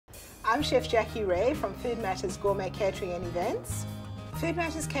I'm Chef Jacqui Rey from Food Matters Gourmet Catering and Events. Food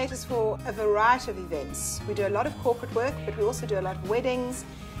Matters caters for a variety of events. We do a lot of corporate work, but we also do a lot of weddings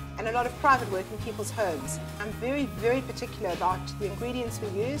and a lot of private work in people's homes. I'm very, very particular about the ingredients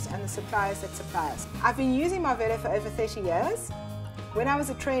we use and the suppliers that supply us. I've been using Marvello for over 30 years. When I was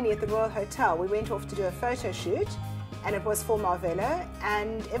a trainee at the Royal Hotel, we went off to do a photo shoot, and it was for Marvello,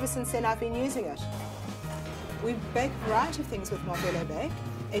 and ever since then I've been using it. We bake a variety of things with Marvello Bake.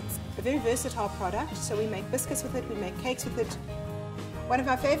 It's a very versatile product, so we make biscuits with it, we make cakes with it. One of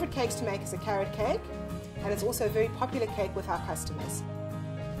our favourite cakes to make is a carrot cake, and it's also a very popular cake with our customers.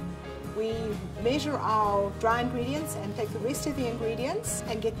 We measure our dry ingredients and take the rest of the ingredients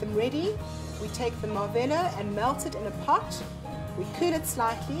and get them ready. We take the Marvello and melt it in a pot. We cool it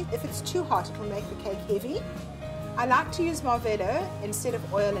slightly. If it's too hot, it will make the cake heavy. I like to use Marvello instead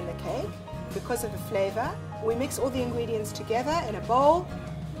of oil in the cake because of the flavour. We mix all the ingredients together in a bowl.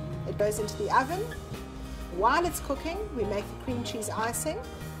 It goes into the oven. While it's cooking, we make the cream cheese icing.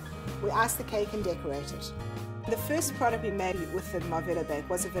 We ice the cake and decorate it. The first product we made with the Marvello Bake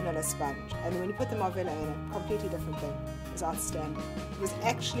was a vanilla sponge. And when you put the Marvello in, a completely different thing. It was outstanding. It was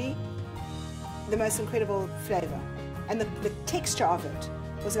actually the most incredible flavour. And the texture of it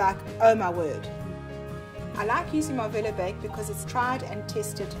was like, oh my word. I like using Marvello Bake because it's tried and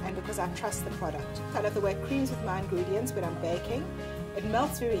tested and because I trust the product. I love the way it creams with my ingredients when I'm baking. It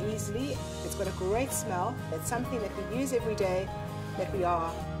melts very easily, it's got a great smell. It's something that we use every day, that we are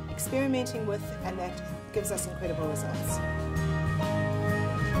experimenting with, and that gives us incredible results.